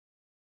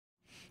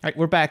All right,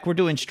 we're back. We're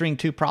doing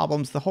string-2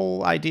 problems. The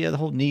whole idea, the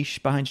whole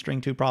niche behind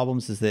string-2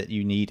 problems is that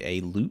you need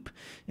a loop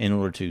in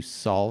order to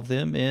solve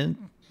them,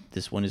 and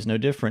this one is no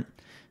different.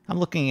 I'm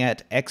looking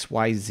at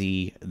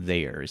XYZ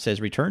there. It says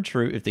return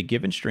true if the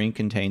given string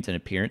contains an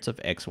appearance of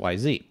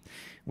XYZ,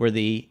 where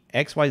the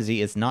XYZ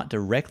is not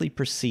directly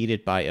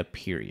preceded by a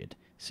period.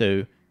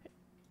 So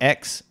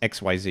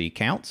XYZ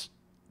counts.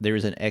 There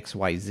is an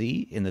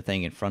XYZ in the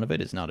thing in front of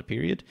it. It's not a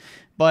period,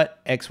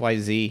 but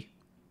XYZ,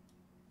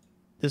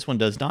 this one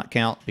does not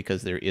count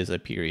because there is a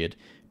period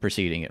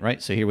preceding it,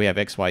 right? So here we have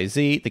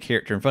XYZ, the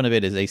character in front of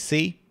it is a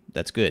C,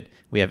 that's good.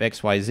 We have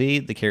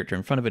XYZ, the character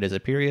in front of it is a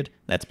period,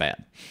 that's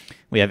bad.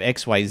 We have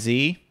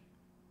XYZ,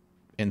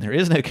 and there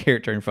is no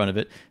character in front of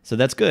it, so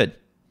that's good.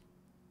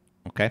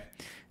 Okay,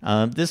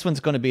 this one's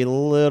going to be a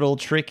little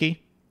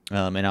tricky,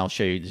 and I'll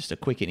show you just a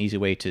quick and easy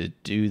way to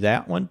do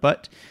that one,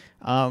 but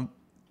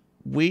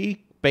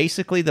we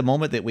basically, the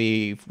moment that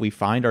we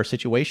find our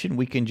situation,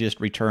 we can just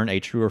return a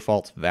true or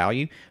false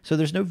value. So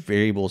there's no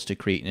variables to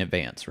create in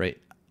advance, right?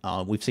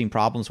 We've seen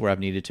problems where I've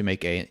needed to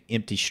make an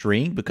empty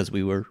string because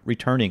we were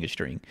returning a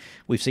string.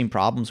 We've seen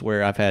problems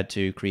where I've had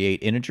to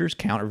create integers,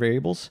 counter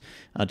variables,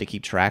 to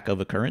keep track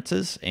of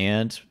occurrences,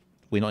 and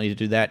we don't need to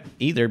do that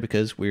either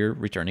because we're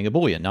returning a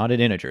Boolean, not an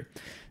integer.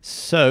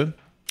 So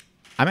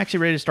I'm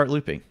actually ready to start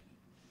looping.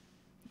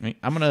 Right?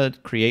 I'm going to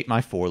create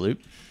my for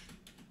loop.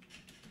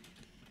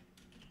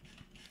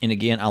 And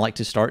again, I like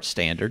to start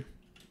standard.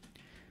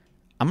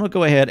 I'm going to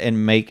go ahead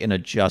and make an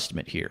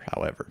adjustment here,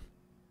 however.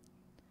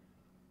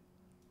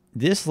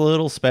 This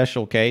little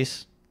special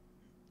case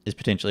is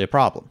potentially a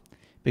problem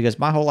because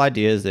my whole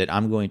idea is that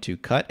I'm going to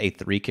cut a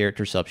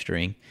 3-character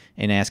substring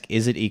and ask,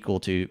 is it equal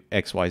to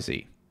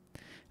XYZ?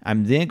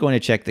 I'm then going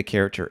to check the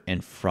character in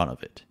front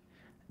of it.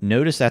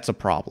 Notice that's a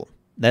problem.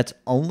 That's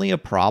only a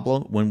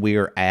problem when we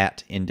are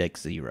at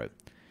index 0.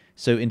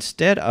 So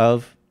instead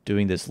of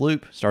doing this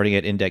loop, starting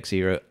at index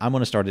 0, I'm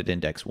going to start at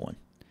index 1.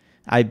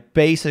 I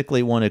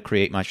basically want to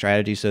create my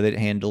strategy so that it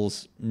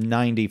handles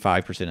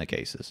 95% of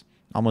cases,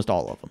 almost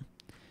all of them.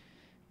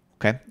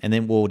 Okay, and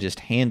then we'll just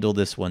handle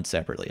this one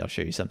separately. I'll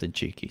show you something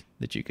cheeky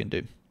that you can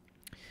do.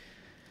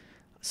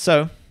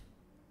 So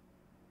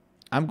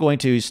I'm going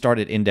to start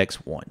at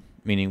index 1,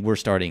 meaning we're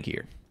starting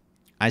here.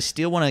 I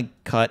still want to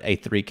cut a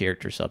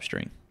 3-character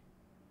substring.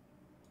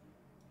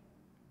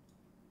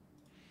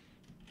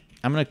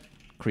 I'm going to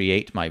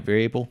create my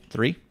variable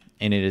 3,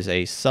 and it is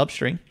a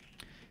substring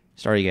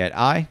starting at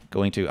I,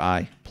 going to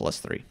I plus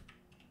 3.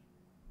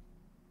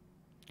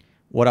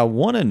 What I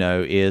want to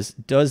know is,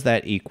 does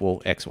that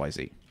equal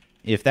XYZ?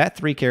 If that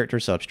 3-character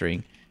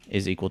substring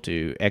is equal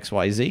to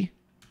XYZ,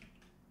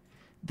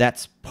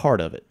 that's part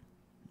of it,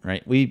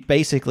 right? We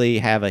basically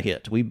have a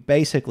hit. We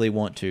basically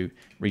want to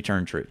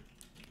return true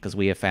because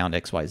we have found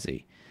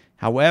XYZ.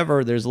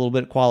 However, there's a little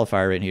bit of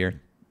qualifier in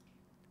here.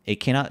 It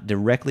cannot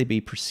directly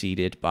be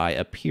preceded by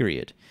a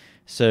period.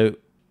 So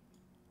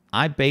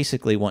I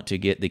basically want to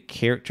get the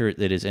character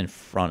that is in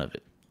front of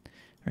it.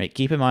 Right?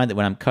 Keep in mind that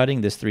when I'm cutting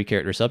this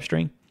 3-character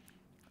substring,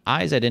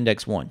 I is at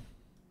index 1.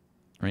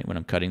 Right? When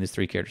I'm cutting this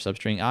 3-character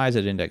substring, I is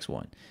at index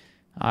 1.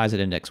 I is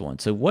at index 1.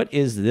 So what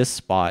is this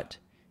spot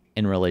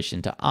in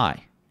relation to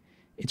I?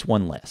 It's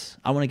 1 less.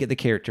 I want to get the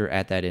character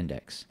at that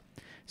index.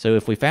 So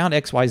if we found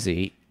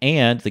XYZ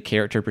and the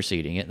character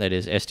preceding it, that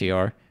is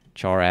str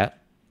char at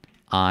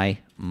I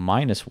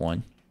minus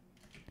 1,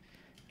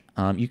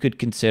 you could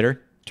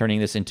consider turning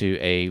this into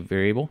a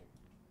variable.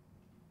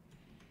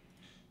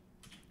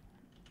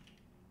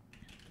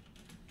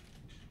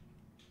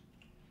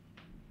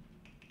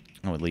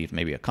 I would leave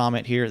maybe a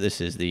comment here.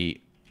 This is the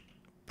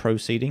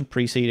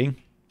preceding.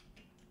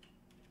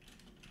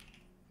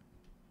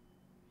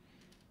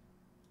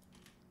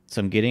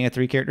 So I'm getting a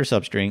 3-character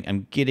substring.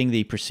 I'm getting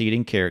the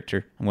preceding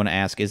character. I'm going to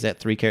ask, is that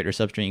 3-character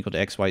substring equal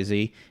to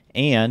XYZ?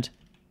 And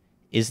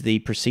is the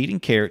preceding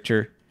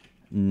character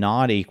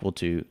not equal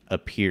to a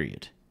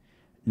period?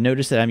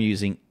 Notice that I'm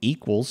using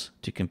equals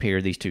to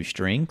compare these two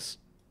strings.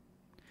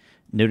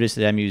 Notice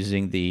that I'm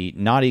using the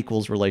not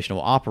equals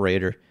relational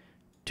operator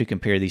to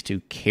compare these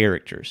two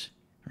characters.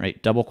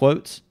 Right? Double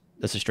quotes,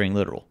 that's a string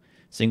literal.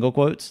 Single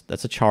quotes,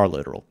 that's a char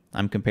literal.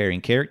 I'm comparing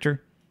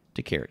character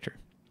to character.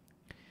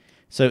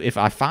 So if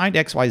I find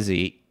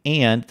XYZ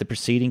and the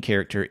preceding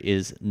character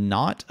is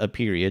not a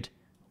period,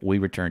 we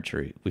return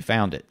true. We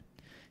found it.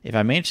 If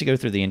I manage to go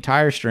through the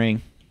entire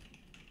string,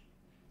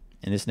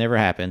 and this never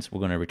happens, we're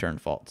going to return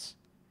false.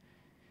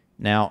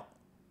 Now,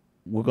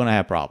 we're going to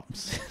have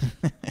problems.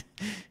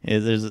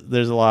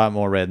 There's a lot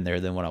more red in there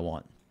than what I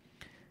want.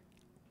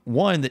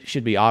 One that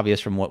should be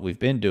obvious from what we've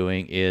been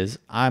doing is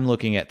I'm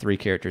looking at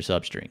 3-character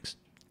substrings.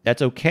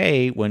 That's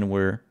okay when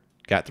we're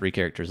got 3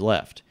 characters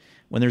left.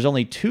 When there's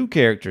only 2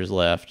 characters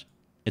left,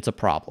 it's a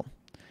problem.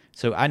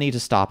 So I need to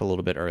stop a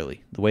little bit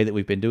early. The way that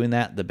we've been doing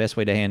that, the best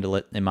way to handle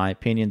it, in my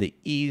opinion, the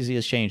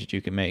easiest change that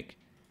you can make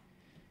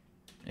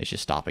is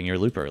just stopping your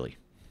loop early.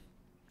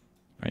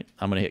 Right?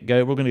 I'm going to hit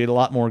go. We're going to get a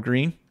lot more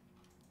green.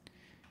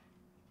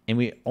 And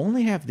we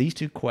only have these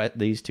two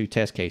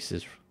test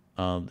cases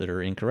that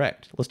are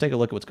incorrect. Let's take a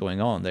look at what's going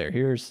on there.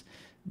 Here's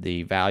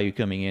the value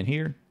coming in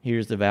here.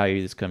 Here's the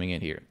value that's coming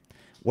in here.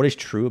 What is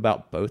true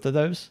about both of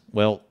those?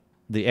 Well,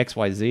 the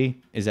XYZ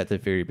is at the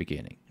very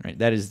beginning, right?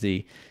 That is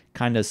the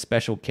kind of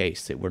special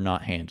case that we're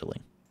not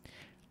handling.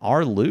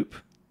 Our loop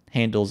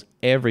handles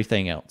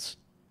everything else,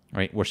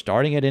 right? We're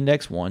starting at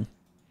index 1.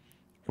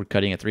 We're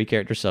cutting a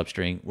 3-character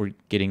substring. We're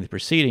getting the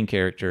preceding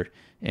character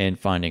and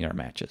finding our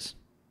matches.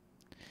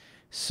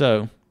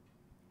 So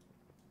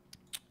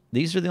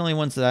these are the only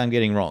ones that I'm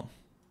getting wrong.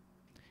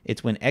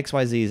 It's when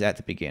XYZ is at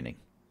the beginning.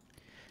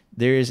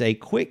 There is a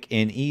quick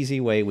and easy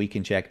way we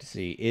can check to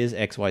see, is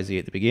XYZ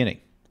at the beginning?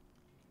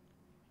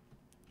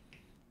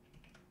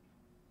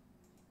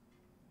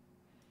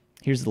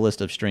 Here's the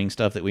list of string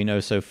stuff that we know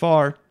so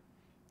far.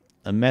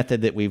 A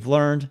method that we've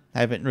learned,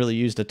 haven't really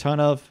used a ton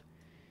of,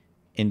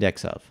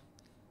 index of.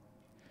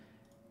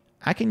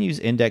 I can use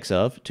index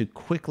of to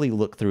quickly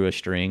look through a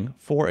string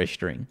for a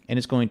string, and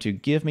it's going to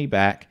give me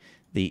back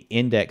the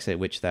index at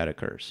which that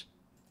occurs,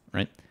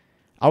 right?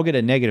 I'll get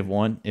a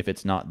 -1 if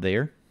it's not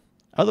there.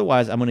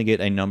 Otherwise, I'm going to get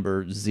a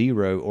number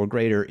 0 or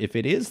greater if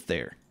it is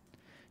there.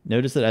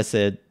 Notice that I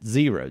said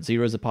 0.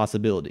 0 is a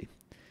possibility.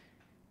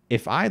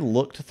 If I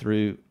looked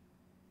through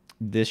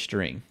this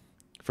string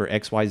for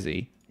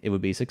XYZ, it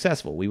would be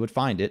successful. We would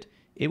find it.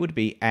 It would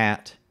be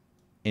at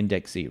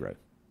index 0.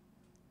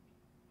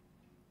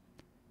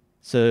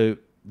 So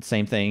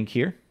same thing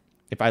here.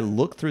 If I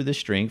look through this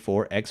string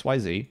for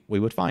XYZ, we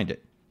would find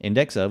it.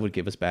 Index of would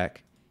give us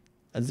back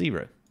a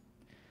 0.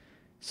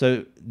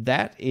 So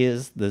that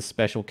is the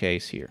special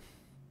case here.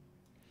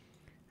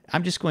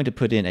 I'm just going to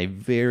put in a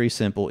very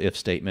simple if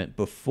statement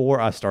before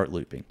I start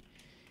looping.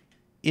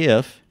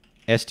 If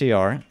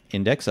str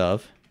index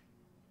of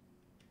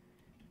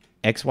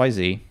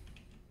XYZ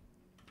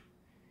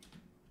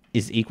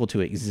is equal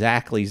to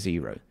exactly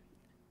 0,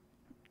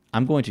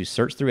 I'm going to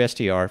search through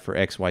str for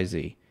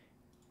XYZ.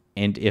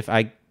 And if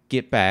I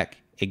get back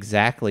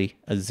exactly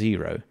a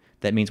 0,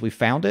 that means we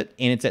found it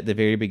and it's at the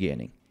very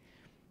beginning.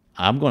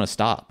 I'm going to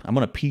stop. I'm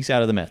going to piece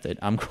out of the method.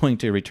 I'm going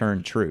to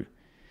return true.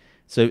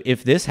 So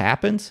if this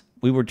happens,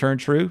 we return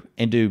true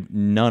and do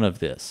none of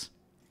this.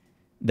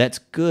 That's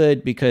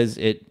good because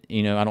I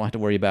don't have to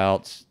worry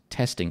about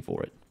testing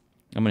for it.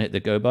 I'm going to hit the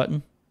go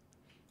button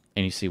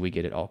and you see we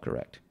get it all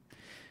correct.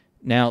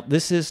 Now,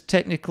 this is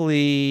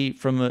technically,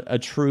 from a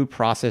true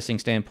processing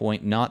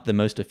standpoint, not the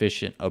most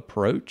efficient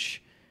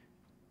approach.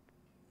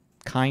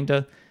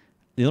 Kinda.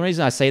 The only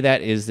reason I say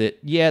that is that,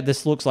 yeah,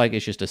 this looks like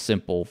it's just a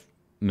simple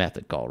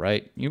method call,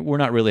 right? We're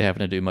not really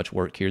having to do much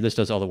work here. This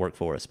does all the work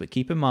for us. But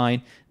keep in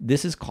mind,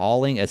 this is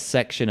calling a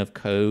section of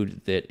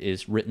code that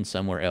is written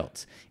somewhere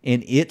else,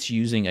 and it's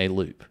using a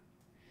loop.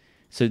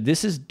 So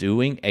this is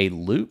doing a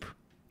loop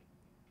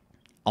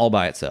all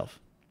by itself.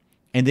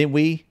 And then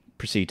we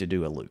proceed to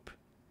do a loop,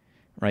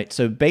 right?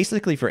 So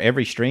basically for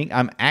every string,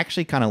 I'm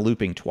actually kind of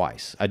looping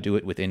twice. I do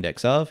it with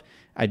index of,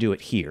 I do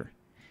it here,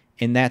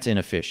 and that's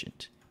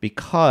inefficient.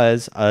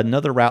 Because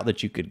another route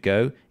that you could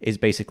go is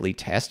basically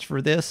test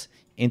for this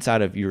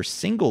inside of your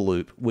single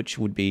loop, which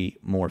would be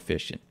more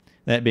efficient.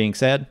 That being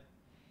said,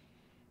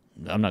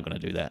 I'm not going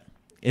to do that.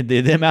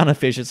 The amount of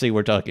efficiency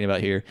we're talking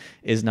about here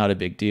is not a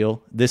big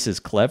deal. This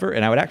is clever,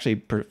 and I would actually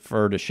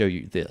prefer to show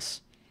you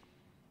this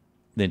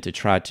than to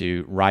try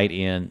to write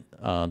in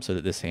so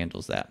that this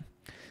handles that.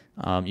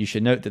 You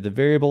should note that the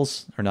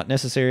variables are not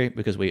necessary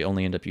because we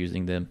only end up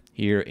using them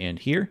here and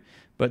here.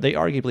 But they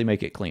arguably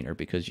make it cleaner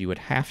because you would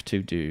have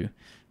to do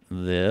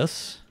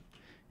this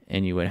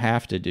and you would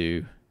have to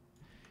do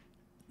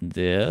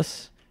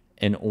this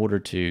in order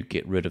to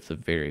get rid of the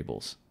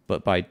variables.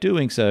 But by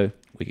doing so,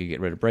 we could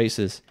get rid of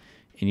braces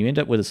and you end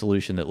up with a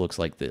solution that looks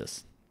like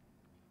this.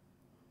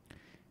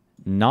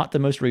 Not the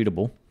most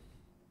readable,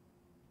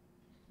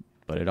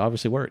 but it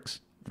obviously works,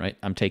 right?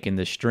 I'm taking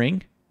this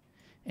string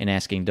and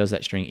asking, does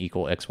that string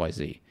equal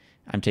XYZ?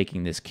 I'm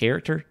taking this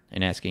character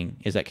and asking,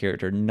 is that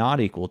character not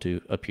equal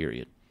to a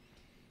period?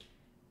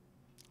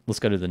 Let's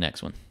go to the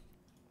next one.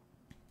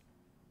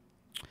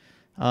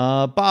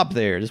 Bob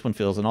there. This one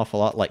feels an awful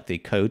lot like the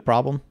code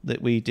problem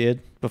that we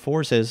did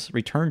before. It says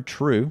return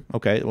true.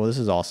 Okay, well, this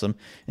is awesome.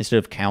 Instead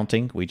of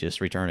counting, we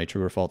just return a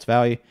true or false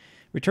value.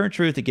 Return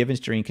true if the given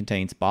string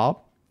contains Bob,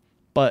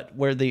 but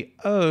where the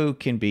O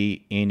can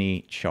be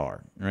any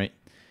char, right?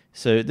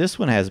 So this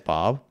one has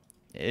Bob.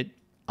 It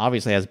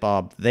obviously has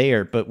Bob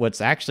there, but what's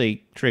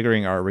actually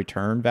triggering our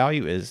return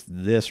value is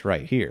this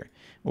right here,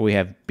 where we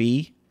have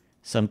B,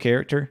 some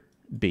character,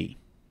 B.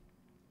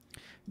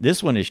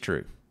 This one is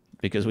true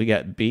because we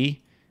got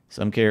B,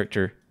 some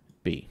character,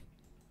 B.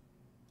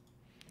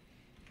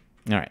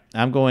 All right,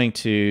 I'm going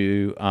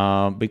to,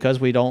 because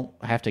we don't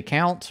have to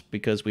count,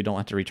 because we don't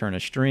have to return a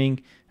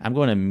string, I'm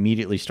going to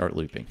immediately start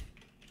looping.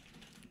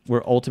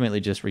 We're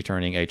ultimately just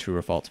returning a true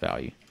or false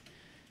value.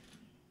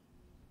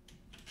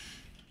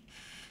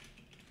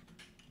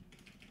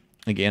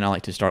 Again, I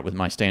like to start with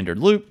my standard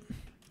loop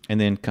and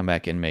then come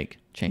back and make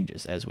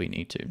changes as we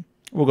need to.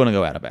 We're going to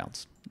go out of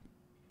bounds.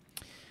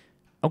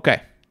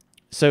 Okay,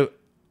 so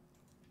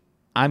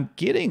I'm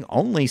getting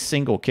only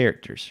single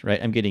characters,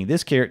 right? I'm getting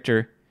this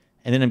character,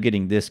 and then I'm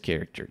getting this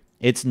character.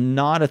 It's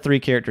not a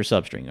 3-character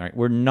substring. Right?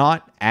 We're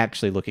not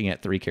actually looking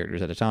at 3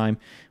 characters at a time.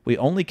 We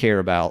only care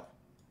about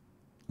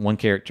 1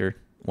 character,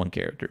 1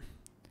 character.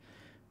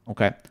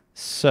 Okay,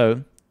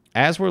 so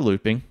as we're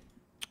looping,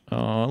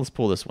 let's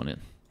pull this one in.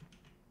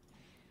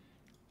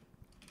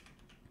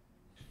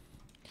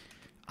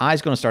 I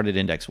is going to start at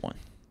index 1.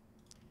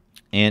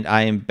 And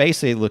I am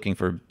basically looking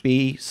for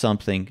B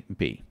something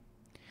B.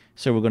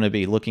 So we're going to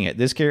be looking at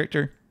this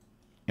character,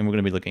 and we're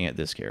going to be looking at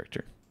this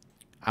character.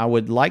 I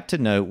would like to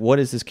know, what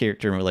is this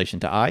character in relation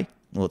to I?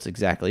 Well, it's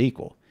exactly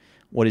equal.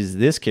 What is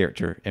this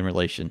character in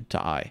relation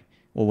to I?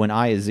 Well, when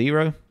I is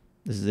 0,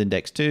 this is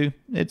index 2,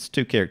 it's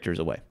 2 characters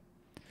away.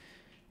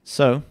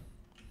 So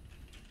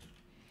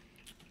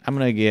I'm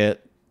going to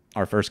get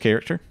our first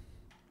character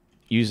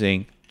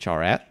using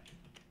char at.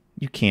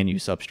 You can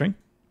use substring.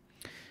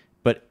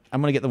 But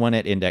I'm going to get the one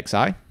at index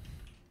I.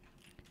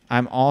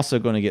 I'm also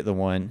going to get the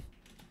one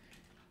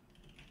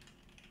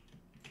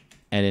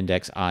at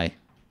index I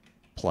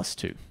plus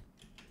 2.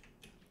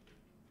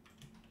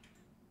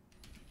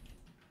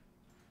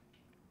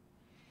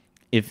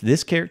 If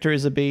this character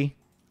is a B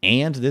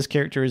and this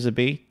character is a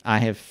B, I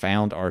have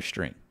found our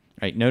string.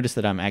 Right? Notice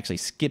that I'm actually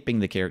skipping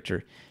the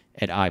character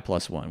at I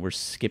plus 1. We're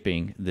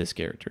skipping this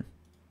character.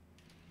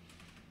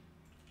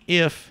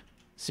 If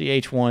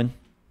ch1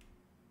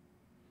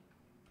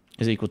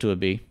 is equal to a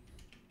B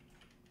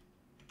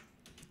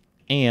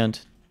and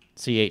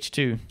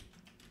ch2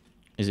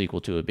 is equal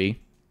to a B,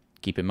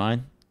 keep in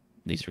mind,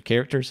 these are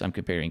characters. I'm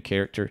comparing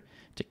character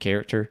to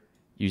character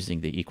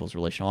using the equals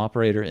relational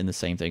operator, and the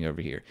same thing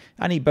over here.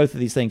 I need both of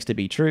these things to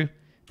be true,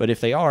 but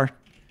if they are,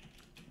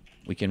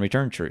 we can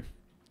return true.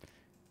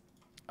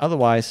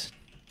 Otherwise,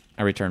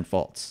 I return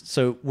false.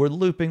 So we're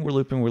looping, we're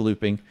looping, we're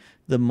looping.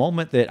 The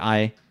moment that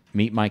I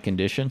meet my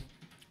condition,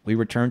 we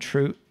return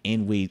true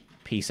and we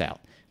peace out.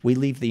 We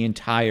leave the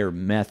entire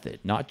method,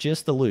 not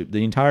just the loop,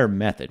 the entire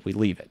method, we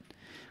leave it.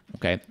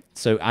 Okay,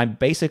 so I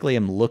basically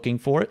am looking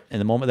for it, and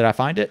the moment that I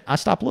find it, I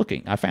stop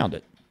looking. I found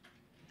it.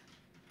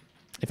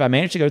 If I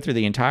manage to go through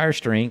the entire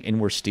string and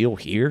we're still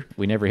here,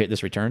 we never hit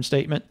this return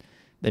statement,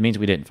 that means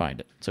we didn't find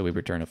it. So we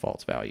return a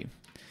false value.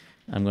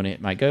 I'm going to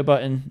hit my go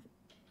button.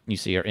 You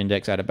see our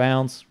index out of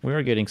bounds. We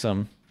are getting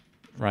some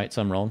right,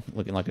 some wrong,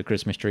 looking like a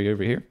Christmas tree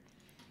over here.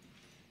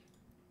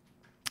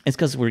 It's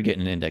because we're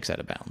getting an index out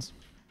of bounds.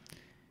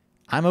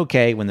 I'm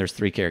okay when there's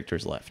 3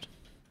 characters left.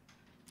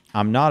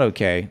 I'm not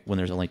okay when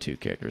there's only 2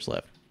 characters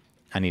left.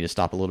 I need to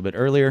stop a little bit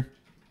earlier.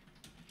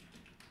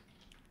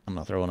 I'm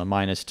going to throw in a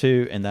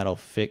 -2, and that'll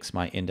fix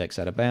my index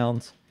out of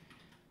bounds.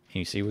 And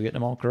you see we're getting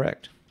them all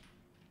correct.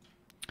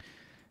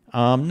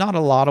 Not a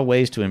lot of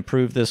ways to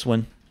improve this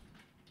one.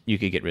 You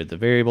could get rid of the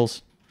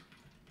variables.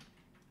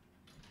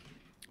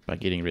 By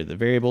getting rid of the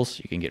variables,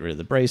 you can get rid of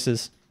the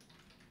braces.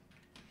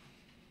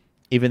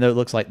 Even though it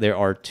looks like there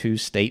are 2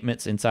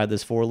 statements inside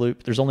this for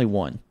loop, there's only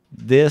one.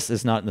 This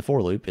is not in the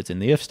for loop, it's in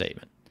the if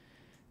statement.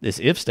 This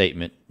if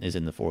statement is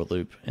in the for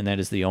loop, and that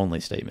is the only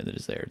statement that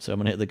is there. So I'm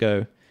going to hit the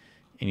go,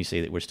 and you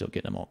see that we're still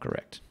getting them all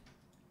correct.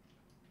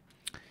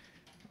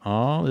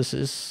 Oh, this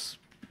is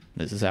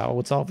how I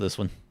would solve this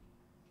one.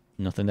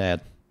 Nothing to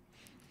add.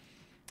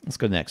 Let's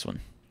go to the next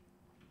one.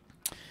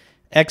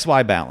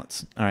 XY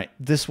balance. All right,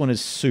 this one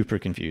is super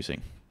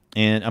confusing,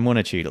 and I'm going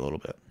to cheat a little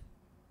bit.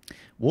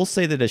 We'll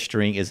say that a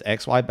string is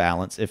XY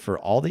balance if for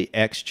all the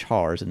X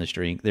chars in the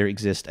string, there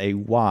exists a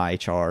Y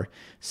char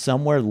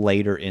somewhere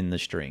later in the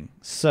string.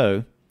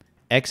 So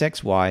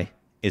XXY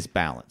is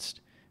balanced,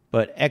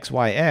 but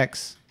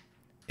XYX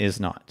is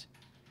not.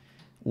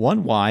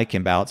 One Y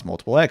can balance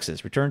multiple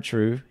X's. Return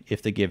true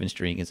if the given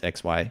string is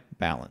XY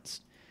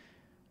balanced.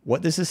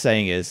 What this is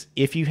saying is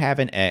if you have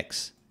an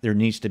X, there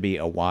needs to be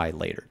a Y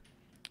later.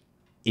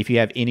 If you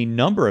have any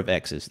number of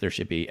X's, there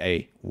should be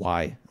a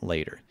Y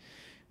later.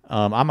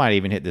 I might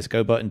even hit this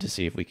go button to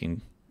see if we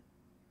can,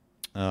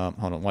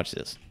 hold on, watch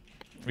this.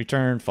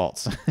 Return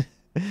false.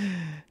 All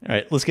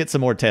right, let's get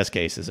some more test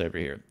cases over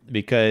here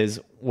because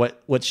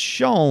what's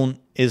shown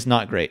is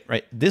not great,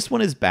 right? This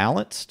one is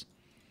balanced.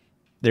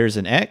 There's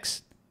an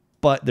X,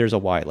 but there's a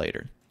Y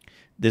later.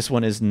 This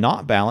one is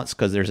not balanced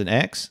because there's an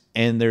X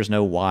and there's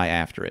no Y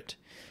after it.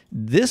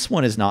 This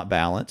one is not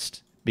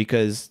balanced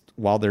because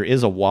while there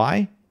is a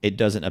Y, it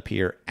doesn't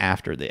appear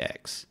after the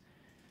X.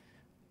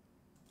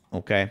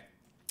 Okay.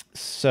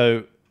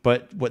 So,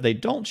 but what they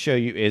don't show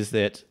you is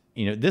that,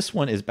 you know, this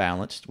one is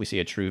balanced. We see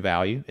a true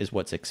value is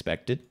what's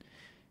expected.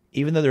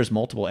 Even though there's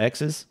multiple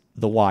X's,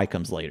 the Y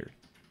comes later.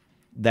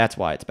 That's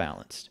why it's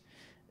balanced.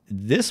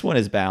 This one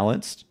is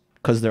balanced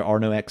because there are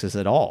no X's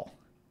at all.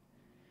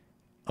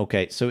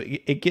 Okay, so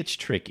it gets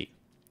tricky.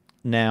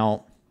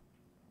 Now,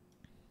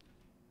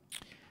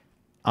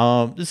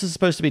 this is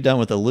supposed to be done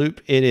with a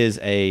loop. It is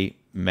a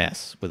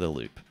mess with a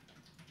loop.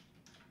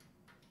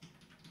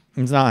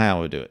 It's not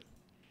how we do it.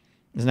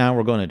 It's not how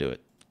we're going to do it.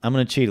 I'm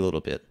going to cheat a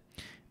little bit.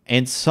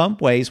 In some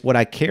ways, what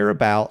I care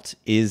about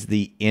is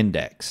the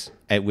index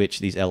at which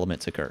these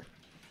elements occur.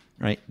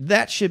 Right?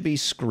 That should be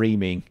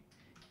screaming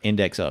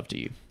index of to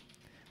you.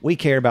 We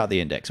care about the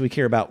index. We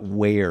care about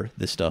where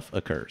this stuff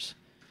occurs.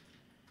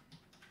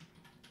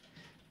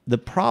 The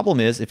problem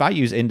is if I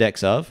use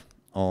index of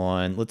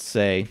on, let's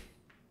take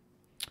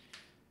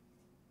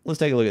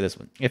a look at this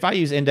one. If I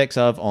use index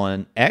of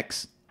on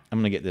X, I'm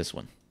going to get this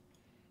one.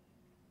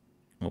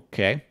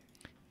 Okay.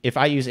 If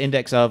I use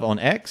index of on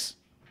X,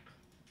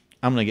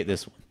 I'm going to get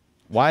this one.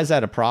 Why is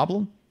that a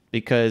problem?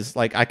 Because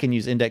like I can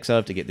use index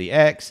of to get the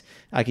X,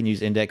 I can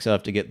use index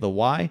of to get the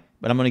Y,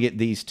 but I'm going to get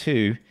these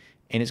two,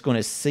 and it's going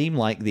to seem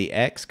like the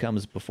X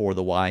comes before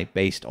the Y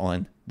based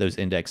on those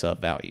index of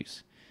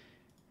values.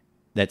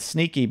 That's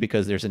sneaky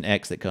because there's an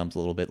X that comes a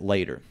little bit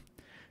later.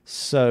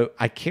 So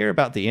I care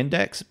about the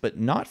index, but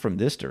not from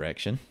this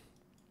direction.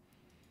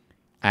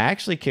 I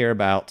actually care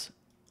about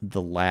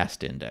the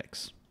last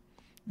index.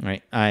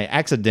 Right? I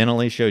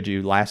accidentally showed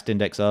you last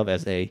index of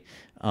as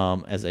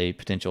a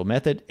potential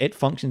method. It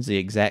functions the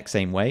exact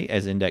same way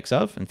as index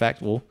of. In fact,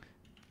 we'll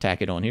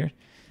tack it on here.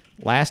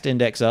 Last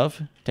index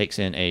of takes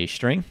in a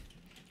string,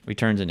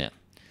 returns an int.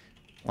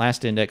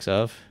 Last index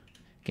of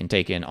can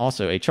take in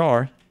also a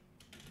char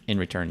and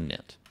return an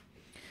int.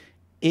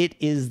 It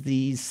is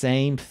the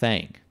same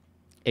thing,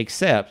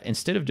 except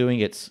instead of doing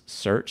its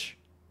search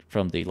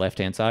from the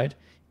left-hand side,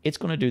 it's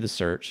going to do the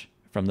search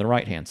from the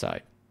right-hand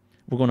side.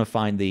 We're going to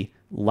find the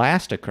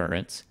last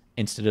occurrence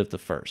instead of the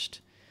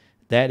first.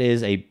 That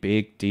is a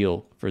big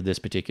deal for this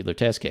particular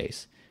test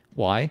case.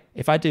 Why?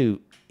 If I do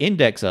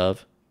index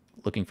of,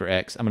 looking for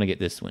X, I'm going to get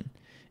this one.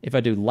 If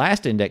I do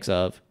last index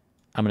of,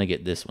 I'm going to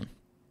get this one.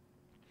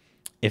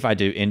 If I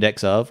do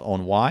index of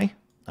on Y,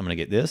 I'm going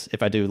to get this.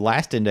 If I do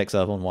last index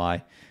of on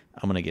Y,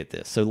 I'm going to get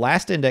this. So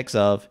last index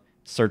of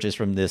searches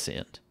from this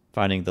end,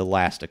 finding the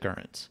last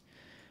occurrence.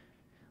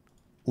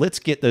 Let's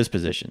get those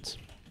positions.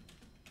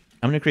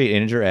 I'm going to create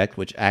integer X,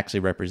 which actually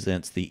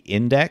represents the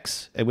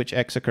index at which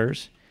X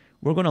occurs.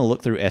 We're going to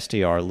look through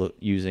str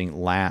using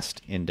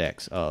last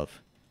index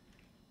of,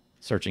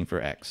 searching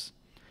for X.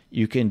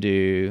 You can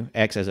do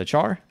X as a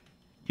char.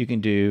 You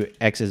can do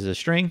X as a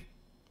string.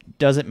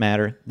 Doesn't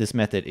matter. This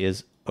method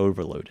is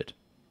overloaded.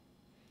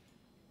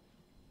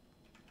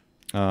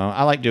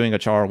 I like doing a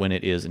char when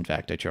it is, in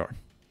fact, a char.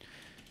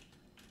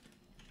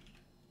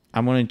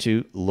 I'm going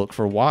to look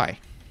for Y.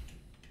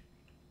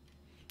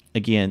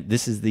 Again,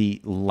 this is the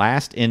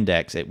last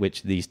index at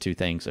which these two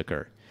things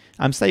occur.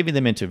 I'm saving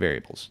them into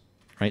variables,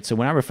 right? So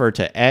when I refer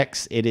to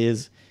X, it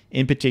is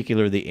in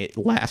particular the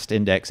last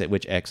index at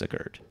which X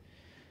occurred.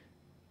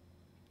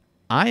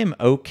 I am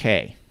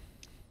okay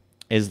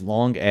as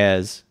long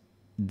as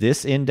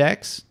this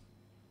index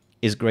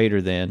is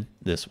greater than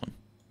this one,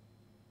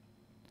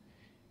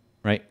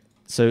 right?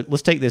 So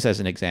let's take this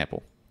as an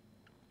example.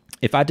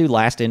 If I do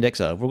last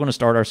index of, we're going to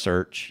start our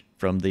search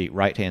from the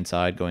right-hand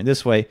side going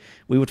this way.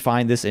 We would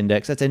find this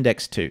index. That's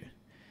index 2.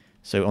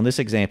 So on this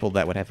example,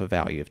 that would have a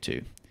value of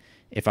 2.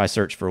 If I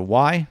search for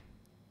Y,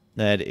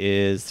 that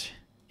is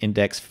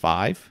index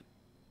 5.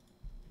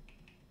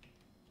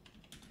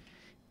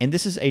 And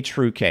this is a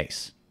true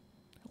case.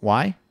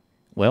 Why?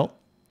 Well,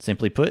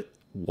 simply put,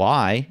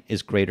 Y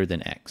is greater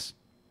than X.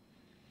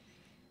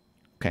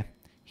 Okay.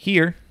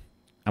 Here,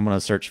 I'm going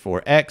to search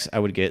for X. I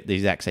would get the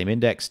exact same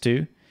index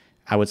 2.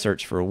 I would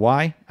search for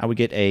Y. I would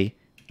get a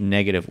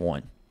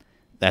 -1.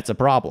 That's a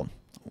problem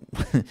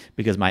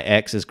because my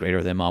X is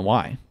greater than my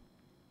Y.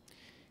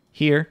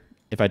 Here,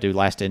 if I do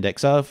last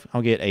index of,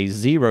 I'll get a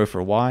 0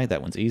 for Y.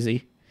 That one's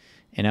easy.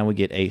 And I would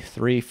get a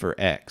 3 for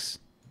X.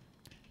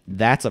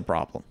 That's a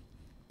problem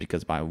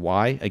because my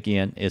Y,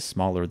 again, is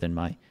smaller than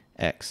my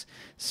X.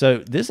 So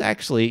this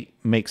actually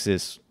makes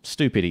this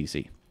stupid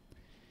easy.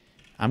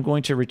 I'm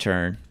going to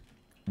return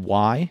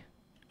Y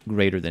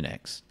greater than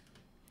X.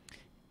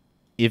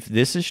 If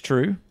this is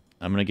true,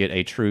 I'm going to get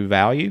a true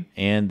value,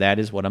 and that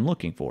is what I'm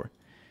looking for.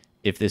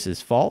 If this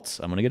is false,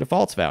 I'm going to get a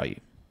false value.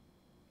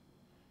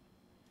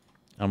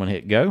 I'm going to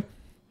hit go,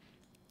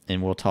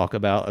 and we'll talk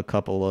about a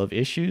couple of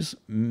issues.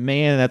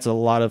 Man, that's a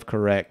lot of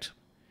correct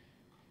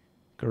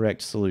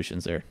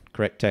solutions there,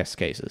 correct test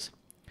cases.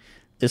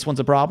 This one's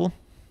a problem,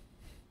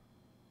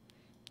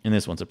 and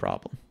this one's a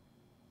problem.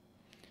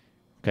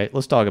 Okay,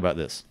 let's talk about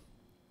this.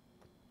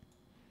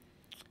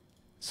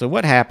 So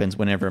what happens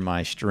whenever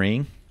my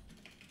string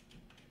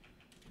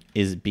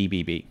is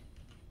BBB?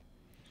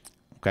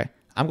 Okay,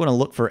 I'm going to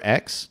look for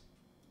X.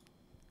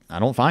 I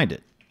don't find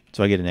it,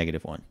 so I get a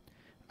 -1.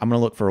 I'm going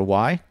to look for a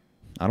Y.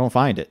 I don't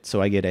find it,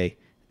 so I get a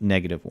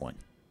 -1.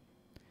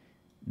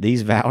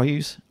 These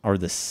values are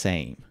the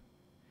same,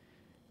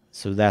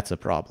 so that's a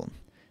problem.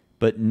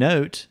 But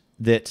note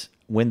that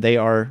when they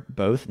are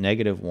both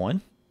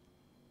 -1,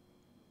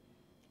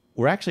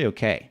 we're actually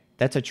okay.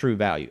 That's a true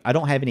value. I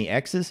don't have any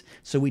X's,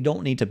 so we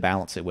don't need to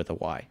balance it with a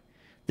Y.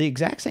 The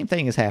exact same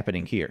thing is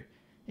happening here.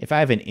 If I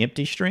have an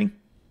empty string,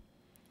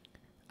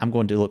 I'm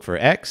going to look for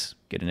X,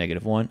 get a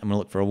 -1. I'm going to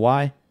look for a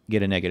Y,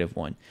 get a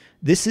 -1.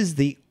 This is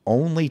the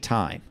only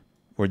time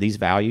where these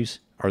values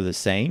are the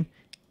same,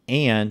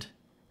 and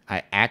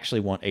I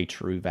actually want a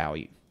true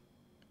value.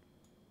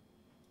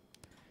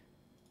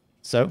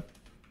 So,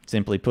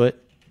 simply put,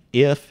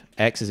 if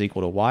X is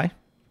equal to Y,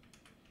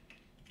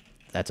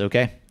 that's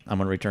okay. I'm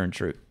going to return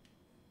true.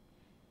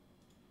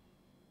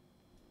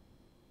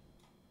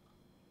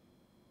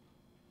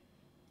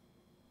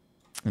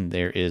 And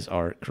there is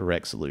our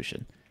correct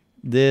solution.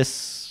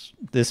 This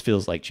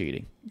feels like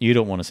cheating. You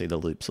don't want to see the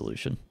loop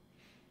solution.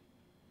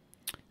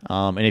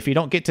 And if you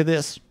don't get to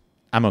this,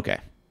 I'm okay.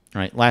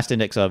 All right, last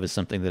index of is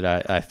something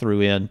that I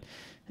threw in.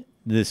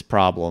 This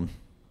problem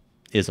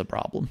is a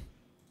problem.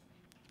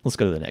 Let's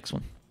go to the next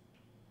one.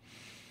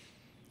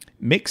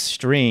 Mixed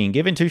string.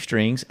 Given two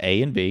strings,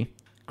 A and B,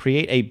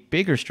 create a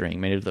bigger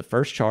string made of the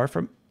first char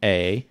from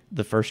A,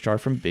 the first char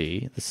from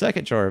B, the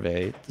second char of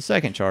A, the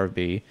second char of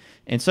B,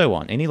 and so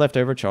on. Any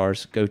leftover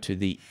chars go to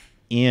the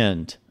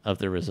end of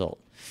the result.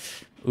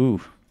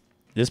 Ooh,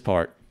 this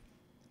part.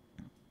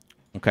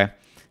 Okay,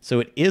 so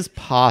it is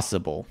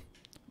possible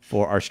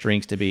for our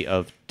strings to be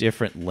of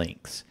different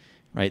lengths,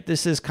 right?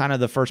 This is kind of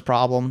the first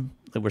problem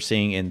that we're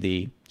seeing in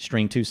the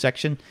String-2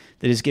 section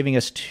that is giving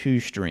us two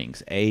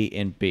strings, A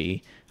and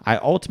B. I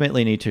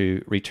ultimately need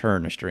to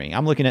return a string.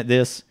 I'm looking at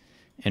this,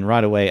 and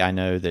right away I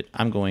know that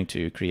I'm going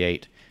to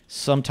create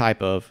some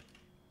type of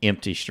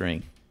empty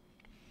string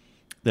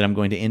that I'm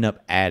going to end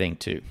up adding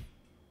to.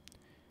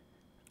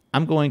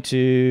 I'm going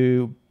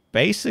to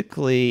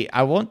basically,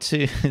 I want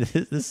to,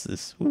 this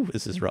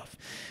is rough.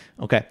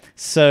 Okay,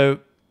 so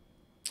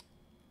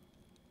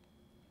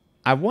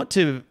I want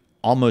to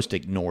almost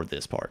ignore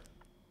this part.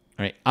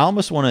 All right, I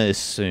almost want to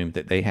assume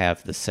that they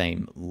have the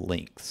same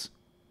lengths.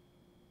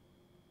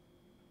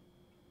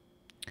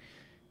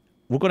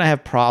 We're going to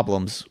have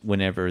problems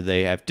whenever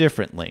they have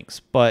different lengths,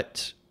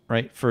 but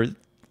right,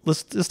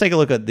 let's take a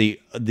look at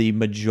the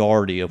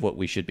majority of what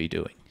we should be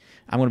doing.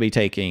 I'm going to be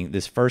taking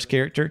this first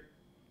character,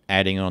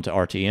 adding it onto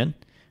RTN.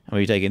 I'm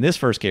going to be taking this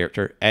first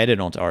character, add it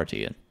onto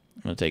RTN.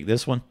 I'm going to take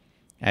this one,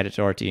 add it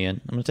to RTN.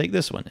 I'm going to take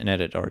this one and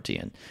add it to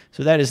RTN.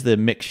 So that is the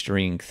mixed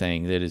string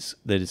thing that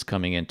is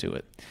coming into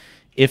it.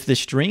 If the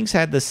strings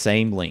had the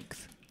same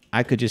length,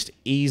 I could just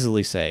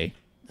easily say,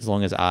 as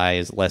long as I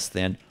is less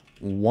than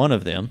one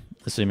of them,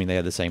 assuming they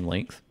have the same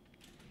length,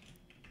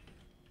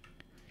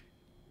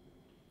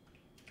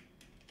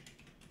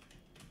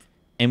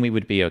 and we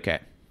would be okay.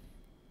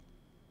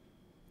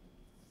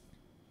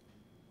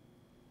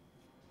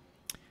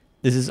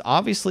 This is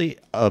obviously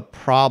a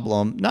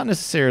problem, not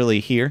necessarily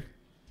here,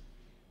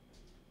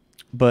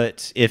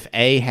 but if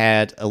A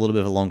had a little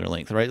bit of a longer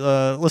length, right?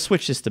 Let's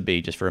switch this to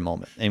B just for a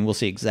moment, and we'll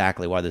see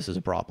exactly why this is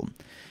a problem.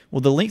 Well,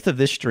 the length of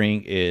this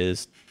string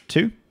is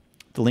 2.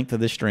 The length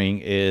of this string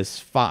is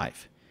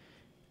 5.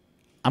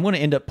 I'm going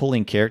to end up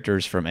pulling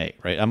characters from A,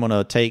 right? I'm going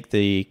to take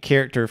the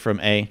character from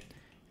A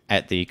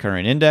at the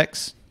current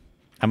index.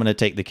 I'm going to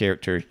take the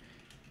character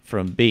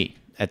from B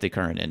at the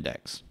current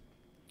index.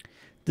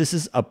 This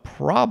is a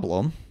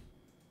problem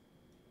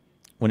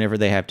whenever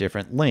they have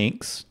different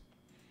lengths,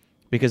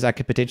 because I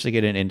could potentially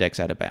get an index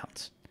out of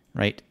bounds,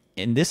 right?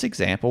 In this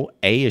example,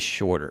 A is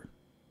shorter,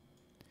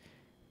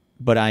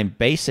 but I'm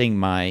basing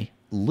my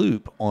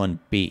loop on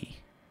B.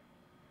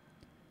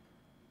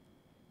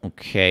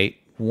 Okay,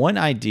 one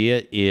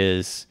idea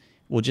is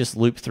we'll just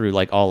loop through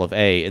like all of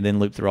A and then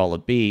loop through all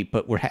of B,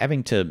 but we're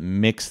having to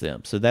mix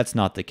them, so that's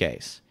not the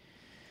case.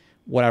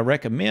 What I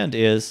recommend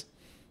is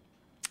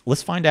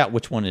let's find out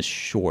which one is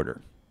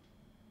shorter.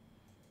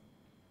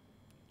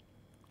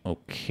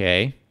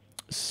 Okay,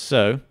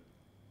 so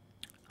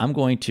I'm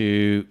going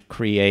to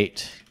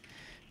create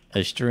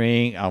a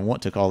string. I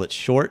want to call it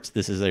short.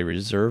 This is a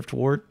reserved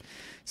word.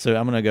 So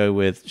I'm going to go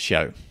with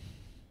show.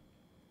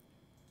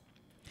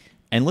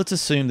 And let's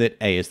assume that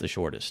A is the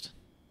shortest.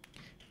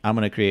 I'm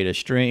going to create a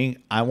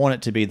string. I want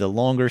it to be the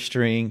longer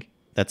string.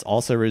 That's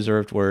also a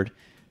reserved word.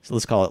 So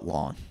let's call it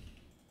long.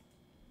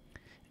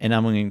 And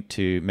I'm going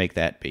to make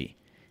that B.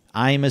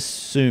 I'm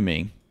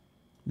assuming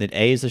that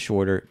A is the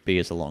shorter, B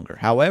is the longer.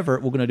 However,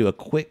 we're going to do a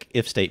quick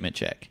if statement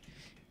check.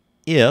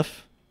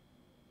 If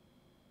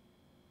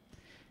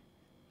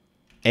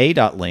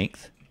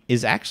A.length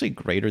is actually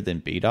greater than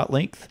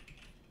B.length,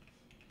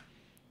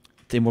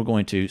 then we're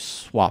going to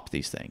swap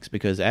these things,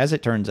 because as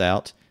it turns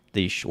out,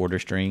 the shorter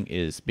string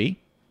is B,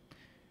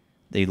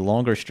 the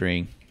longer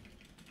string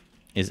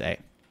is A.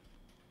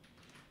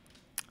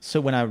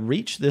 So when I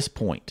reach this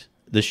point,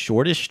 the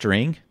shortest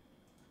string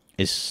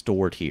is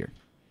stored here.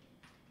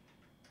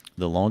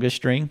 The longest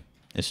string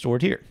is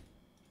stored here.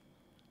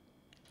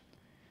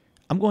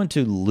 I'm going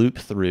to loop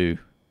through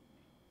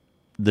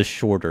the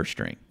shorter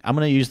string. I'm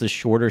going to use the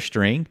shorter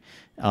string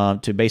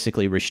to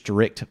basically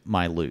restrict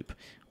my loop.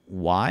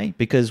 Why?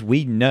 Because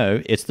we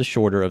know it's the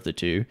shorter of the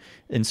two,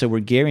 and so we're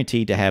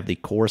guaranteed to have the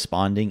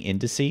corresponding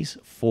indices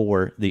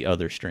for the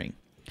other string.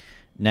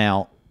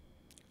 Now,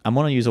 I'm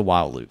going to use a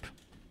while loop.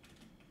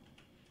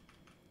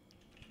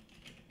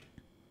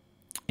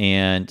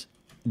 And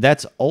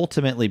that's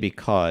ultimately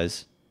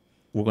because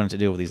we're going to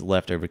deal with these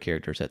leftover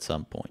characters at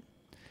some point.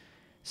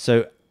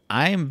 So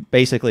I'm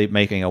basically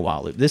making a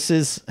while loop. This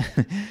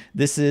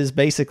is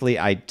basically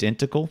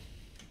identical.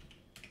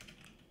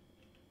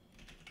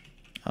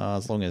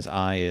 As long as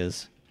I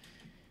is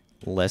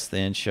less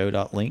than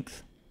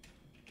show.length.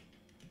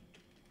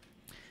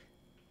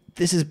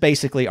 This is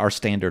basically our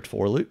standard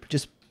for loop,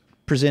 just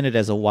presented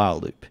as a while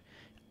loop.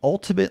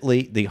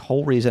 Ultimately, the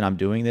whole reason I'm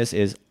doing this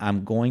is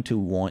I'm going to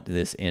want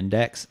this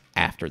index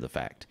after the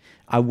fact.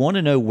 I want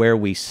to know where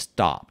we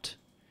stopped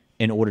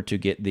in order to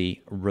get the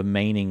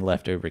remaining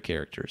leftover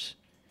characters.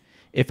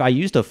 If I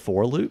used a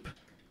for loop,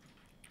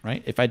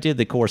 right? If I did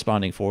the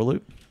corresponding for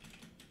loop,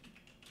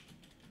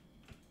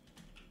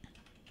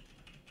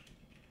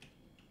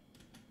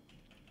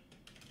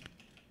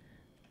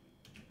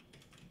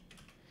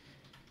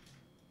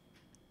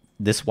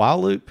 this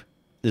while loop,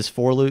 this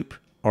for loop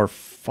are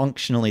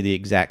functionally the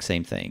exact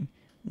same thing,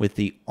 with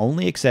the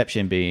only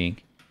exception being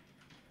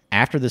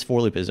after this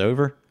for loop is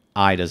over,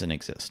 I doesn't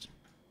exist.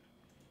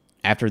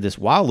 After this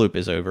while loop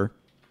is over,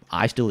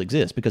 I still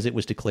exist because it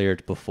was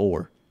declared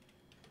before.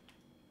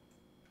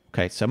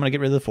 Okay, so I'm going to get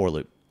rid of the for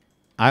loop.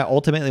 I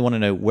ultimately want to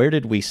know, where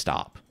did we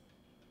stop?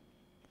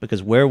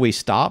 Because where we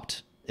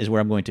stopped is where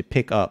I'm going to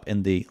pick up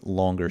in the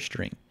longer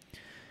string.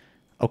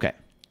 Okay,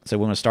 so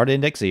we're going to start at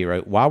index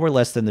 0. While we're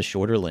less than the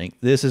shorter length,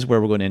 this is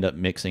where we're going to end up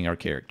mixing our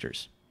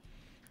characters.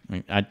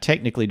 I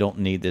technically don't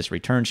need this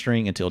return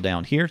string until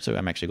down here, so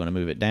I'm actually going to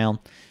move it down.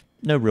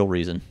 No real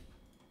reason.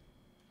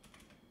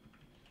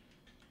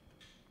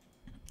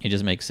 It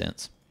just makes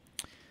sense.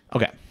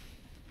 Okay.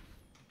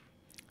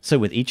 So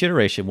with each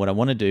iteration, what I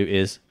want to do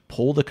is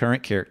pull the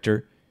current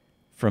character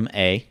from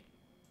A,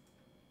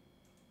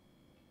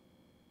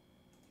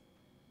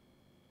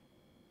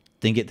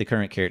 then get the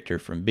current character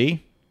from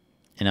B,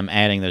 and I'm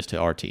adding those to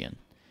RTN.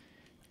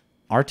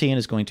 RTN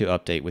is going to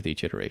update with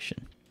each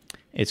iteration.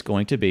 It's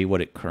going to be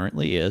what it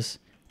currently is,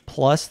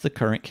 plus the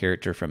current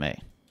character from A.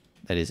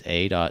 That is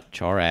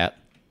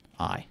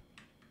a.char@i.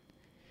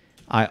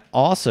 I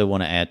also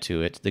want to add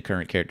to it the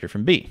current character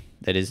from B.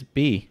 That is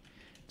b.char@i.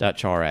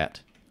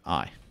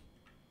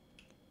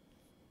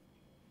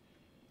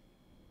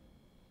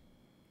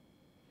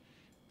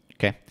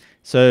 Okay,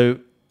 so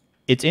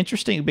it's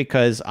interesting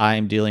because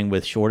I'm dealing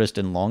with shortest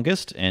and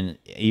longest, and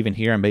even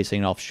here I'm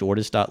basing it off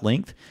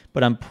shortest.length,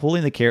 but I'm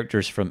pulling the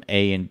characters from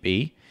A and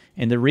B.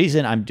 And the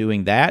reason I'm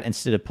doing that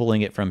instead of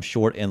pulling it from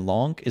short and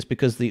long is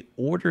because the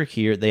order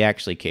here, they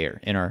actually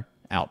care in our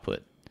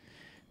output,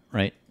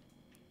 right?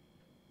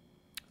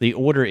 The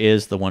order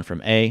is the one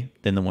from A,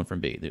 then the one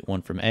from B, the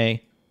one from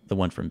A, the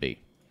one from B,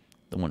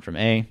 the one from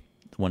A,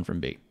 the one from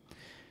B.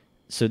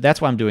 So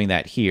that's why I'm doing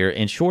that here.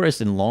 And shortest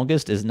and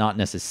longest is not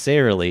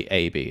necessarily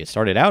AB. It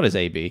started out as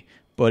AB,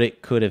 but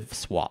it could have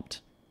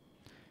swapped.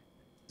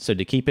 So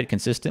to keep it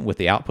consistent with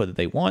the output that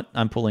they want,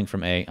 I'm pulling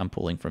from A, I'm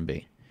pulling from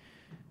B.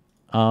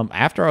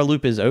 After our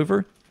loop is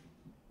over,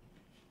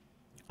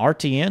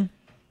 RTN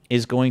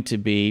is going to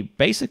be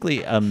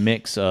basically a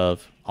mix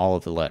of all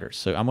of the letters.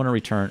 So I'm going to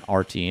return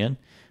RTN.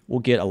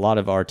 We'll get a lot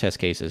of our test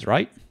cases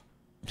right.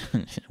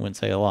 I wouldn't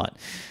say a lot.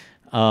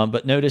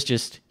 But notice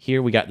just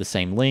here we got the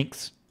same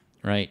lengths,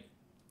 right?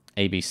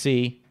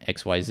 ABC,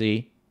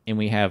 XYZ, and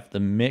we have the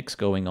mix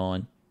going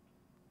on.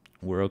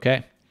 We're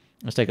okay.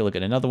 Let's take a look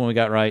at another one we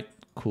got right.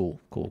 Cool,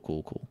 cool,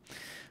 cool,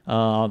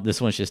 cool. This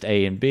one's just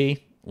A and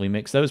B. We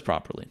mix those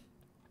properly.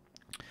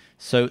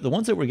 So the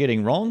ones that we're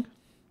getting wrong,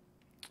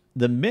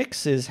 the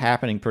mix is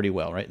happening pretty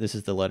well, right? This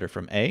is the letter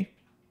from A.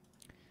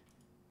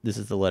 This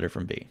is the letter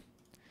from B.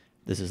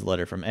 This is the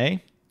letter from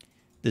A.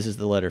 This is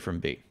the letter from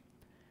B.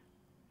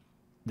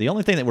 The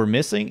only thing that we're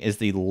missing is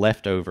the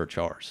leftover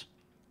chars,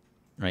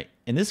 right?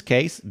 In this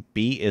case,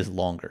 B is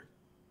longer.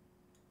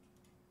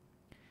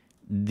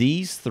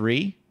 These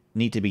three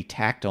need to be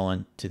tacked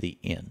on to the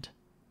end.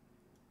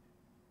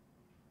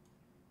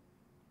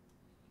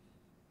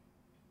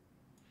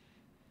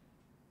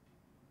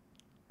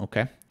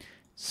 Okay,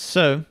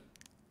 so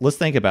let's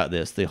think about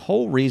this. The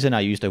whole reason I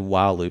used a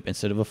while loop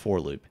instead of a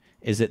for loop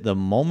is that the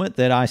moment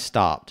that I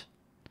stopped,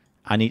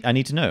 I need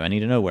to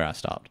know where I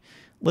stopped.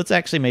 Let's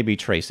actually maybe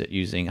trace it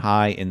using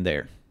hi in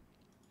there.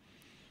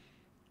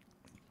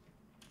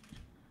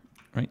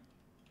 Right?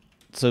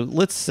 So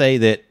let's say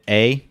that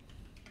A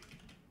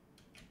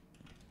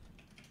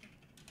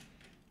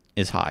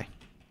is high.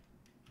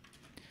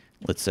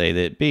 Let's say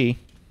that B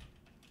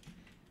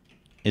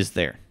is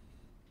there.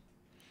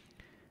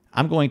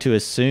 I'm going to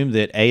assume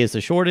that A is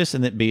the shortest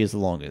and that B is the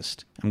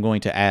longest. I'm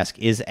going to ask,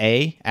 is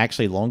A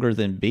actually longer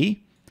than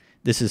B?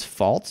 This is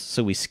false,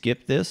 so we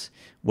skip this.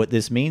 What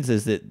this means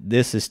is that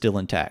this is still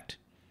intact.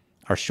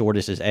 Our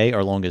shortest is A,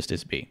 our longest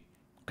is B.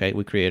 Okay,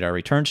 we create our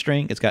return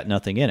string. It's got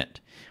nothing in it.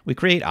 We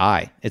create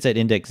I. It's at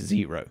index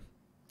 0.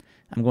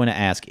 I'm going to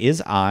ask,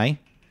 is I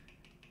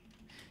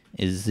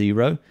is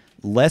 0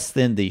 less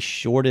than the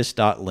shortest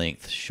dot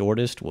length?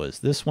 Shortest was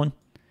this one.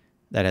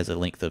 That has a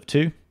length of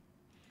 2.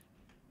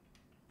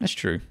 That's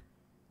true.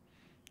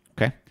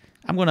 Okay.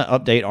 I'm going to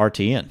update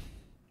RTN.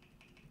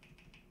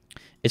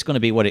 It's going to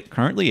be what it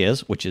currently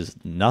is, which is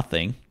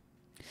nothing,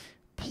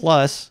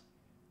 plus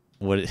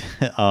what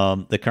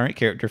the current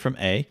character from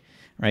A,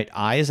 right?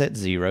 I is at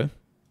 0.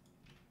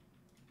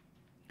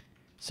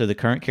 So the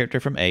current character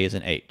from A is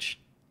an H.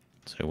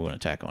 So we're going to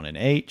tack on an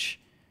H.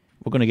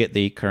 We're going to get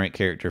the current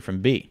character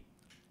from B.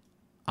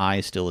 I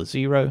is still a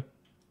 0.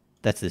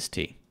 That's this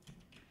T.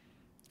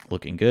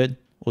 Looking good.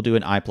 We'll do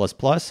an I++.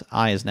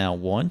 I is now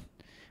 1.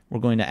 We're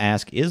going to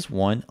ask, is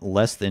 1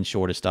 less than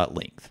shortest dot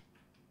length?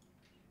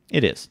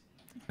 It is.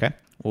 Okay.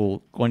 we're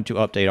going to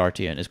update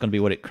RTN. It's going to be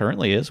what it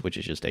currently is, which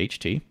is just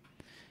HT,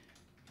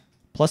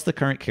 plus the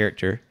current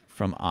character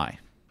from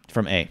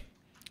A.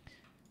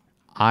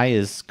 I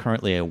is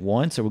currently a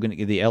 1, so we're going to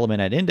get the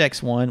element at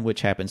index 1,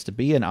 which happens to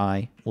be an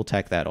I. We'll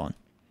tack that on.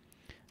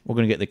 We're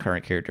going to get the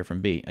current character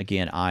from B.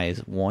 Again, I is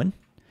 1,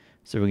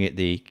 so we're going to get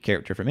the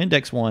character from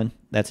index 1.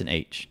 That's an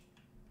H.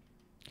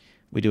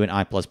 We do an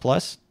I++.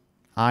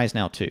 I is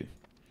now 2.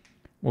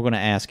 We're going to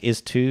ask,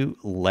 is 2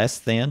 less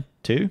than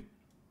 2?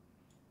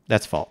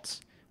 That's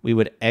false. We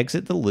would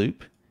exit the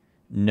loop.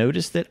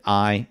 Notice that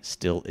I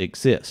still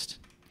exists.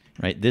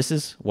 Right? This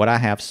is what I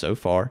have so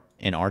far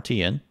in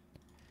RTN.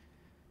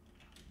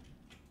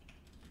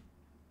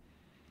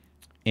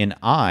 And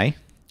I,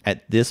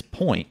 at this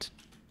point,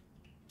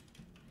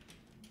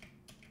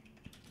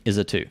 is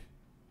a 2.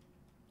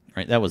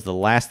 Right? That was the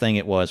last thing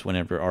it was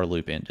whenever our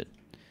loop ended.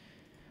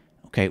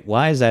 Okay,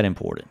 why is that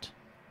important?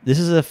 This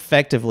is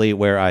effectively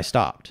where I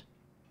stopped.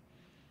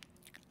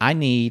 I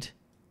need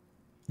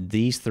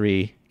these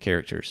 3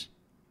 characters.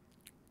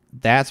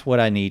 That's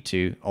what I need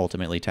to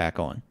ultimately tack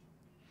on.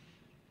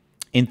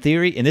 In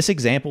theory, in this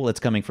example, it's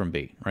coming from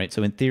B, right?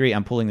 So in theory,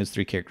 I'm pulling those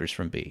 3 characters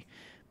from B.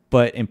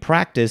 But in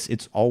practice,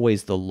 it's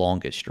always the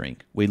longest string.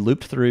 We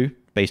loop through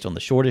based on the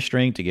shortest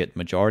string to get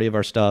majority of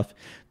our stuff.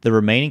 The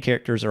remaining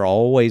characters are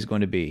always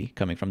going to be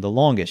coming from the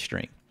longest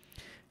string.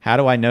 How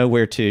do I know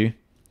where to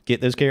get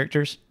those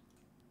characters?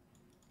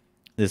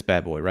 This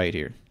bad boy right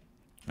here.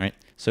 All right.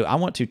 So I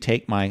want to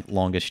take my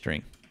longest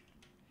string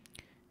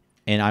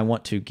and I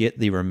want to get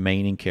the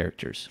remaining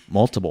characters,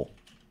 multiple.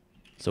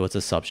 So it's a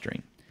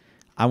substring.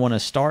 I want to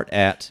start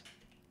at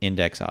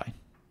index I.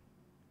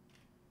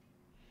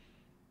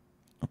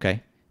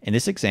 Okay. In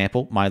this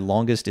example, my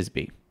longest is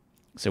B.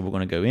 So we're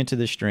going to go into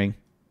the string.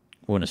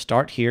 We're going to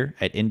start here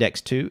at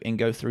index 2 and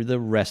go through the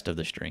rest of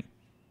the string.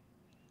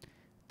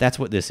 That's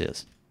what this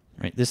is.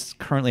 Right? This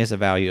currently has a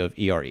value of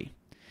ERE.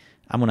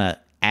 I'm going to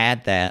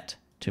add that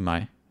to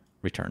my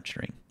return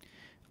string.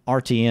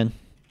 RTN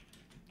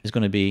is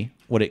going to be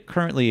what it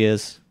currently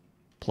is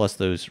plus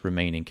those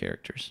remaining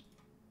characters.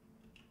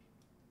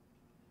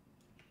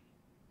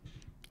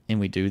 And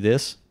we do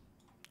this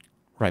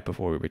right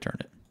before we return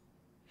it.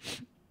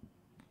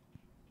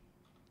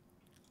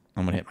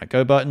 I'm going to hit my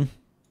go button.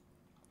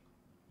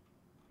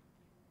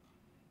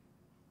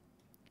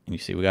 And you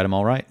see we got them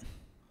all right.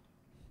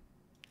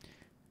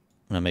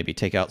 I'm going to maybe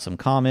take out some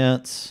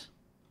comments.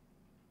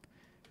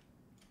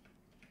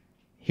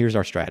 Here's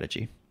our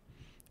strategy.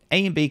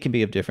 A and B can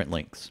be of different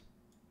lengths.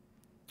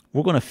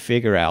 We're going to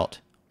figure out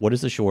what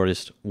is the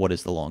shortest, what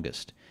is the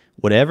longest.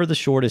 Whatever the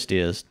shortest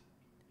is,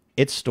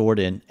 it's stored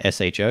in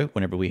SHO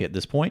whenever we hit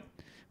this point.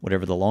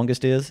 Whatever the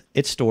longest is,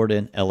 it's stored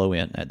in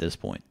LON at this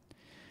point.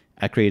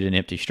 I created an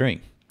empty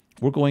string.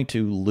 We're going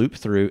to loop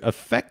through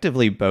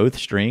effectively both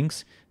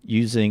strings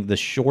using the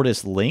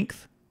shortest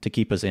length to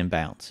keep us in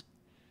bounds.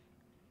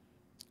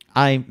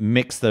 I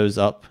mix those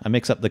up. I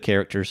mix up the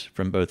characters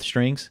from both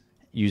strings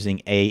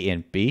using A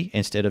and B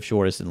instead of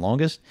shortest and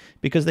longest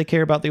because they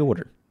care about the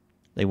order.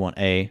 They want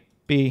A,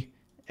 B,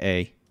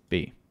 A,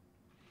 B.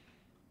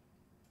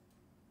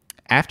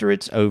 After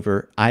it's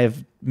over, I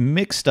have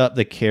mixed up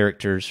the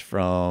characters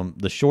from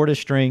the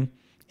shortest string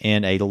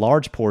and a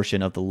large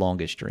portion of the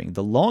longest string.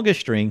 The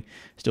longest string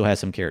still has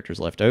some characters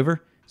left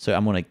over, so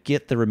I'm going to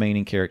get the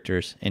remaining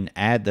characters and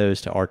add those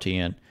to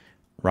RTN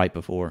right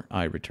before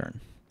I return.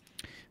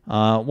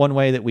 One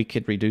way that we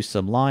could reduce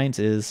some lines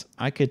is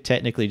I could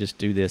technically just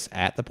do this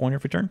at the point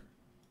of return.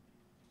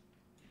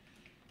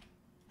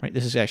 Right,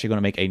 this is actually going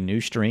to make a new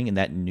string, and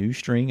that new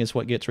string is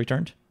what gets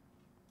returned.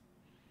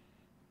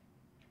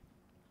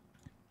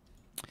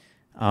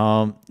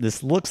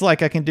 This looks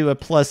like I can do a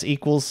plus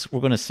equals. We're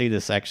going to see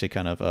this actually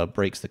kind of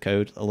breaks the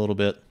code a little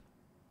bit.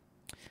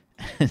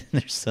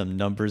 There's some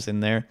numbers in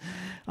there.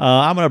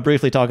 I'm going to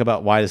briefly talk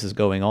about why this is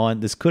going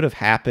on. This could have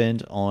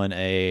happened on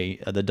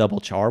the double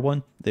char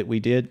one that we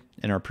did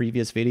in our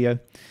previous video.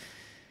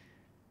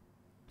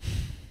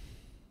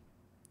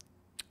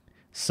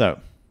 So,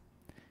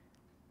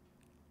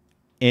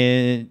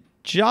 in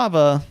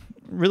Java,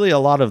 really a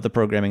lot of the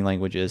programming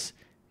languages,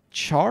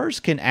 chars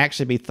can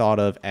actually be thought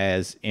of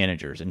as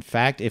integers. In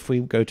fact, if we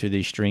go to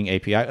the string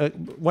API,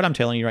 what I'm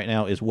telling you right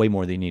now is way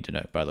more than you need to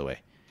know, by the way.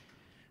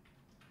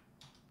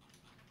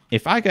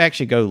 If I could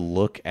actually go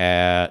look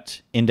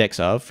at index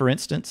of, for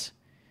instance,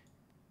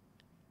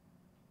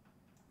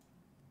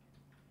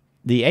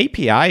 the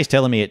API is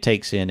telling me it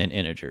takes in an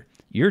integer.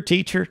 Your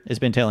teacher has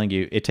been telling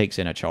you it takes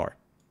in a char.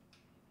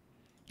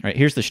 All right,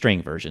 here's the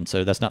string version,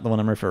 so that's not the one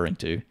I'm referring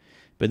to.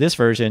 But this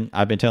version,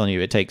 I've been telling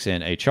you it takes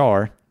in a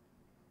char.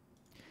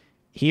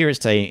 Here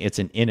it's saying it's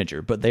an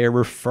integer, but they are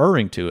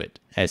referring to it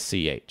as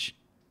ch.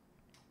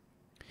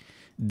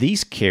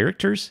 These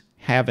characters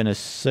have an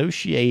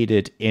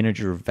associated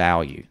integer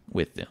value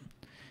with them,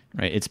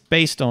 right? It's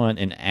based on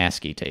an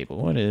ASCII table.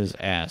 What is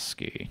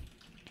ASCII?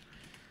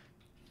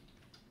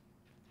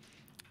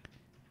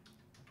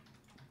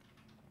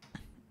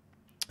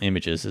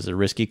 Images is a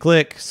risky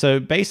click. So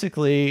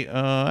basically,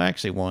 I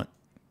actually want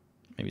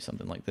maybe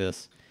something like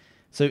this.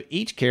 So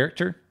each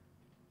character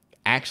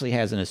actually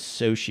has an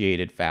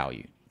associated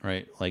value,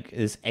 right? Like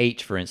this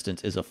h, for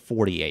instance, is a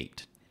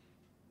 48.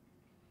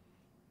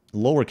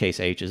 Lowercase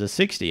h is a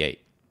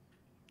 68.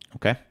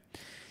 Okay?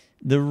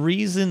 The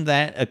reason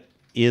that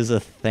is a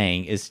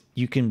thing is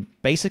you can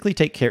basically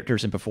take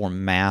characters and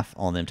perform math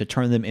on them to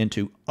turn them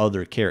into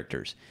other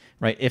characters,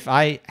 right? If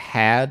I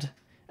had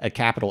a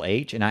capital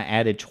H and I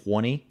added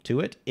 20 to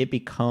it, it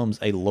becomes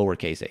a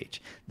lowercase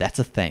h. That's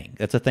a thing.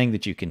 That's a thing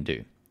that you can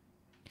do.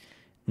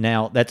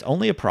 Now, that's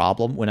only a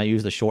problem when I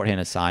use the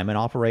shorthand assignment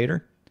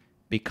operator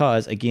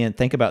because, again,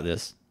 think about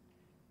this.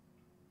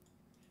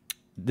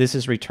 This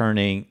is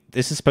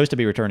supposed to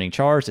be returning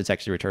chars. It's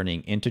actually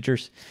returning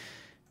integers.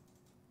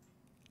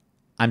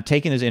 I'm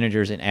taking those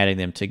integers and adding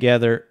them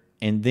together.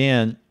 And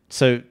then,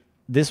 so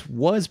this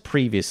was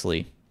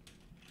previously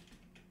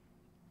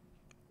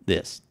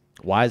this.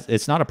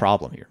 It's not a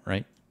problem here,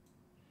 right?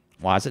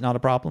 Why is it not a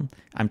problem?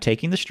 I'm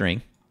taking the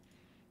string.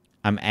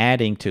 I'm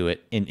adding to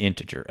it an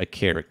integer, a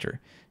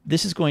character.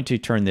 This is going to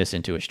turn this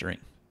into a string.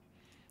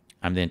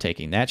 I'm then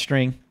taking that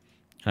string.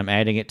 I'm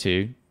adding it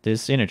to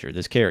this integer,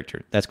 this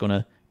character. That's going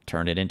to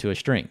turn it into a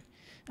string.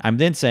 I'm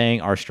then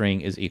saying our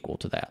string is equal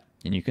to that.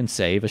 And you can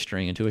save a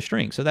string into a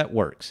string. So that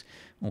works.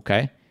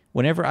 Okay.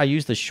 Whenever I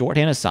use the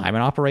shorthand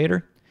assignment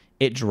operator,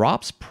 it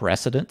drops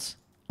precedence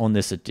on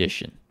this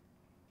addition.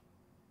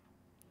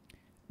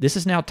 This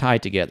is now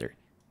tied together.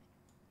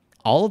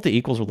 All of the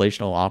equals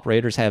relational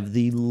operators have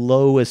the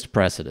lowest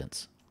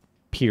precedence,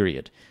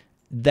 period.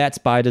 That's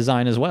by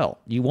design as well.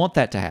 You want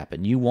that to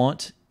happen. You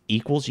want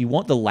equals. You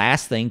want the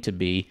last thing to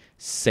be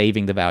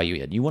saving the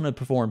value in. You want to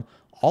perform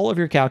all of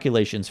your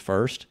calculations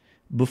first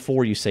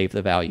before you save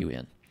the value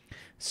in.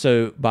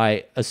 So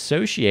by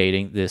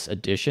associating this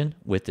addition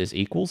with this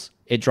equals,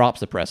 it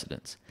drops the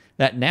precedence.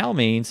 That now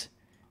means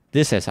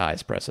this has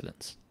highest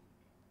precedence.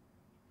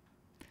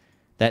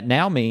 That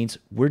now means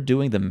we're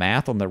doing the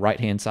math on the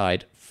right-hand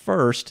side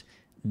first,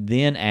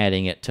 then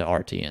adding it to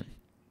RTN.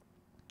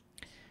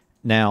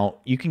 Now,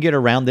 you can get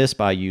around this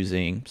by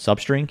using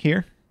substring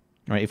here.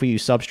 Right? If we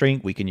use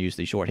substring, we can use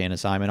the shorthand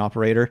assignment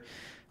operator,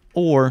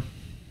 or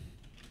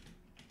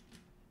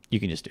you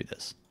can just do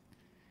this.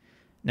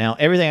 Now,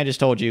 everything I just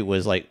told you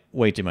was like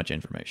way too much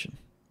information.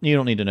 You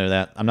don't need to know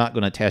that. I'm not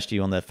going to test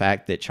you on the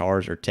fact that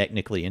chars are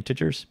technically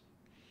integers,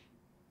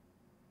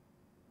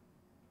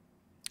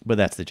 but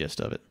that's the gist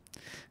of it.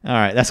 All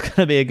right, that's going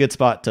to be a good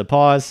spot to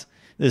pause.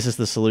 This is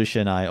the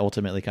solution I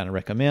ultimately kind of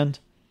recommend.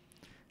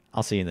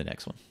 I'll see you in the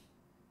next one.